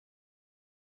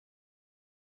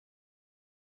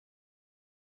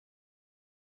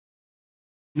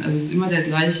Also es ist immer der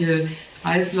gleiche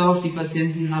Kreislauf, die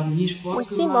Patienten haben nie Sport We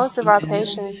see gemacht most of und our ernähren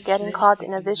patients sich getting schlecht. caught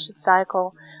in a vicious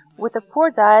cycle. With a poor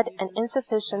diet and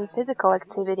insufficient physical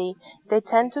activity, they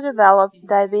tend to develop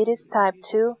diabetes type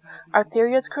 2,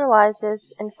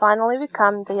 arteriosclerosis, and finally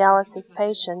become dialysis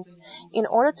patients. In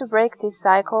order to break this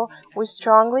cycle, we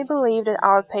strongly believe that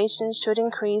our patients should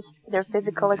increase their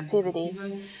physical activity.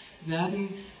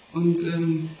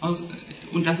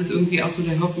 Und das ist irgendwie auch so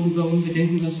der Hauptgrund, warum wir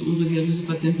denken, dass unsere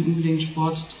Dialysepatienten unbedingt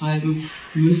Sport treiben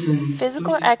müssen.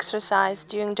 Physical exercise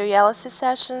during dialysis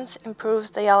sessions improves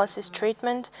dialysis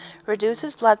treatment,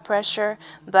 reduces blood pressure,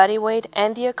 body weight,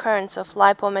 and the occurrence of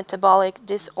lipometabolic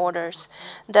disorders.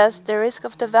 Thus, the risk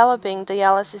of developing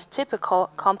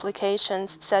dialysis-typical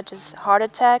complications such as heart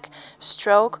attack,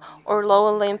 stroke, or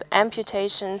lower limb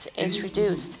amputations is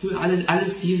reduced. Für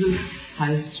alles dieses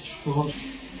heißt Sport.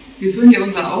 Wir führen ja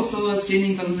unser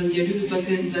Ausdauertraining bei unseren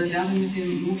Dialysepatienten seit Jahren mit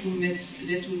dem MOTOmed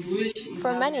letto2 durch.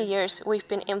 For many years, we've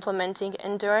been implementing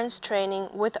endurance training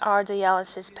with our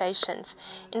dialysis patients.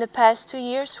 In the past 2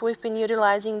 years, we've been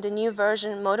utilizing the new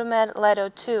version MOTOmed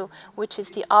letto2, which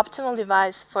is the optimal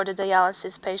device for the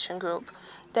dialysis patient group.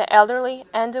 The elderly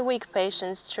and the weak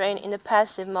patients train in the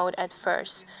passive mode at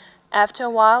first. After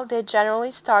a while, they generally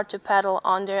start to pedal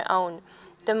on their own.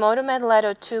 The MOTOmed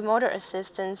letto2 motor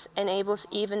assistance enables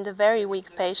even the very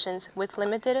weak patients with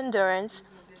limited endurance,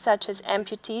 such as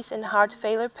amputees and heart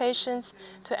failure patients,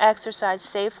 to exercise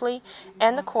safely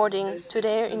and according to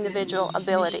their individual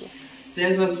ability.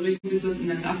 Selber so richtig, bis das in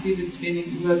ein aktives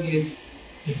Training übergeht.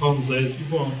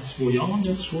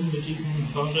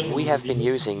 We have been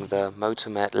using the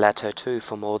MOTOmed letto2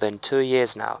 for more than 2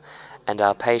 years now, and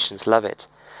our patients love it.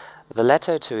 The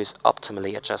letto2 is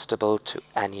optimally adjustable to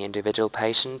any individual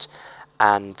patient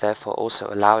and therefore also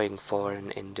allowing for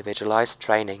an individualized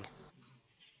training.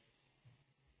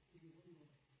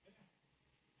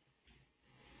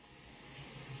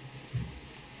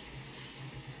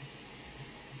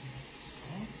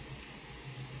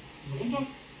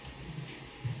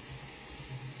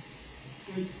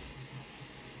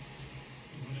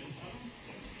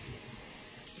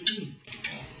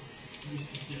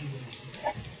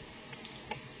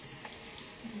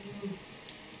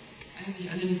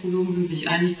 Eigentlich alle Nephrologen sind sich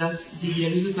einig, dass die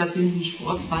Dialysepatienten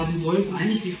Sport treiben sollten.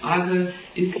 Eigentlich die Frage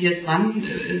ist jetzt, wann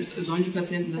sollen die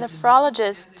Patienten das tun?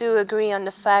 Nephrologists do agree on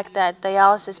the fact that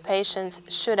dialysis patients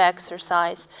should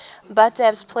exercise, but they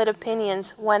have split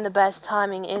opinions when the best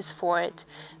timing is for it,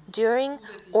 during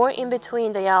or in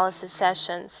between dialysis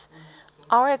sessions.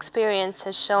 Our experience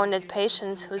has shown that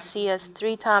patients who see us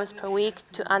 3 times per week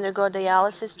to undergo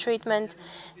dialysis treatment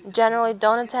generally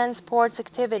don't attend sports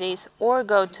activities or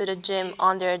go to the gym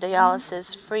on their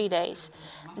dialysis-free days.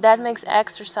 That makes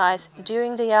exercise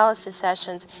during dialysis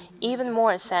sessions even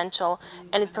more essential,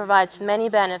 and it provides many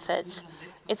benefits.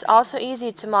 It's also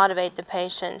easy to motivate the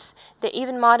patients. They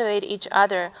even motivate each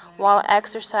other while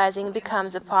exercising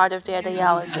becomes a part of their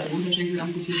dialysis.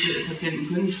 Unterschenkelamputierte Patienten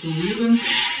können nicht berühren.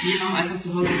 Die haben einfach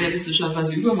zu Hause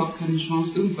realistischerweise überhaupt keine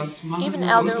Chance, irgendwas zu machen. Even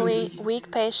elderly,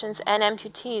 weak patients and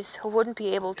amputees who wouldn't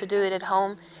be able to do it at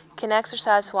home can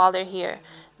exercise while they're here.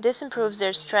 This improves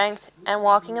their strength and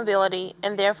walking ability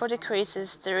and therefore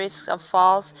decreases the risks of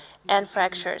falls and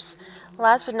fractures.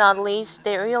 Last but not least,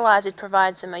 they realize it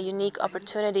provides them a unique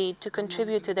opportunity to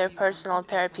contribute to their personal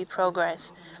therapy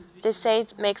progress. They say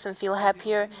it makes them feel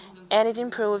happier and it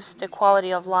improves their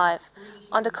quality of life.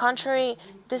 On the contrary,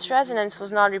 this resonance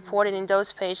was not reported in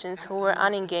those patients who were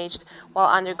unengaged while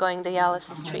undergoing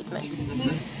dialysis treatment.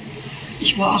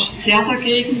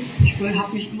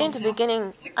 In the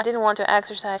beginning, I didn't want to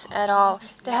exercise at all.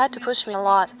 They had to push me a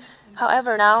lot.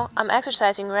 However, now I'm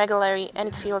exercising regularly and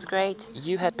it feels great.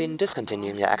 You had been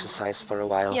discontinuing your exercise for a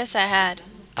while. Yes, I had.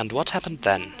 And what happened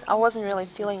then? I wasn't really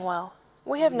feeling well.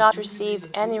 We have not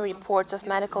received any reports of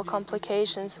medical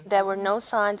complications. There were no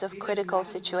signs of critical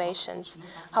situations.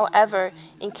 However,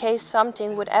 in case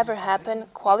something would ever happen,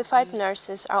 qualified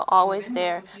nurses are always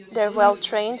there. They're well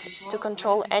trained to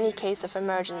control any case of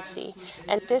emergency.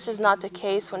 And this is not the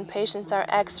case when patients are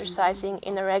exercising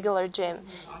in a regular gym,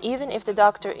 even if the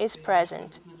doctor is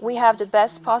present. We have the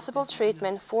best possible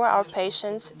treatment for our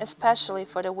patients, especially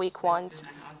for the weak ones.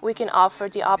 We can offer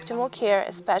the optimal care,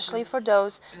 especially for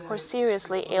those who are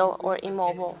seriously ill or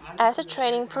immobile. As the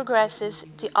training progresses,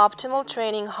 the optimal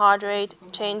training heart rate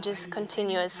changes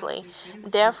continuously.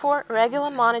 Therefore, regular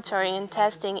monitoring and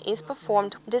testing is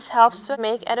performed. This helps to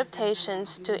make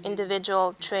adaptations to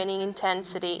individual training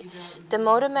intensity. The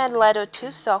MOTOmed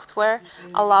letto2 software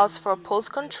allows for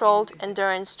pulse-controlled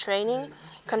endurance training,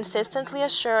 consistently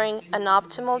assuring an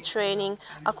optimal training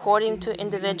according to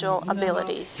individual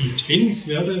abilities.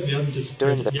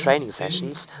 During the training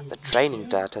sessions, the training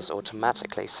data is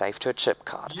automatically saved to a chip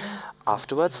card.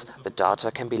 Afterwards, the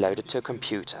data can be loaded to a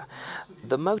computer.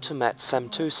 The MOTOmed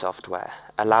SEM2 software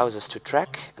allows us to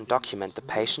track and document the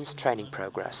patient's training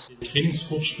progress.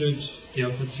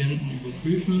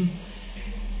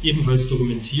 Ebenfalls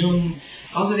dokumentieren.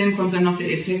 Außerdem kommt dann noch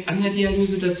der Effekt an der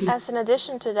Dialyse dazu. As in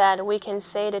addition to that, we can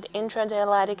say that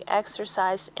intradialytic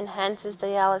exercise enhances the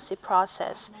dialysis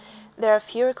process. There are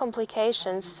fewer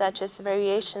complications such as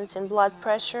variations in blood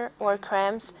pressure or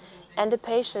cramps, and the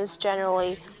patients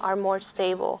generally are more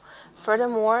stable.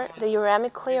 Furthermore, the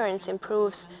uremic clearance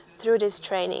improves through this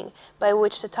training, by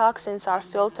which the toxins are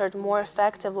filtered more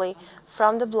effectively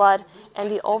from the blood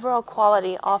and the overall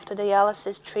quality of the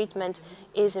dialysis treatment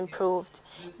is improved.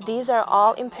 These are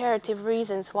all imperative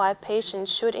reasons why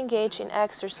patients should engage in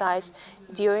exercise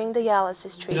during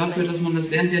dialysis treatment. Dafür, dass man das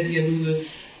während der Dialyse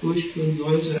durchführen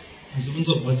sollte.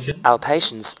 Our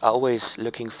patients are always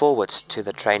looking forward to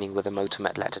the training with the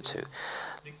MOTOmed letto2.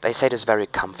 They say it is very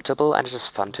comfortable and it is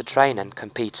fun to train and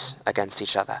compete against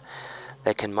each other.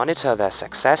 They can monitor their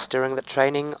success during the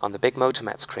training on the big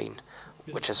MOTOmed screen,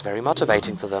 which is very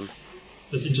motivating for them.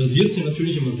 Das interessiert sie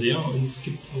natürlich immer sehr und es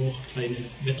gibt auch kleine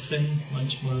Wettrennen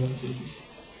manchmal, also es ist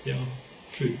sehr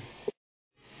schön.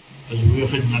 Also wir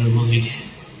finden alle Musik.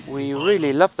 We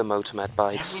really love the MOTOmed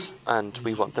bikes and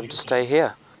we want them to stay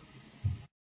here.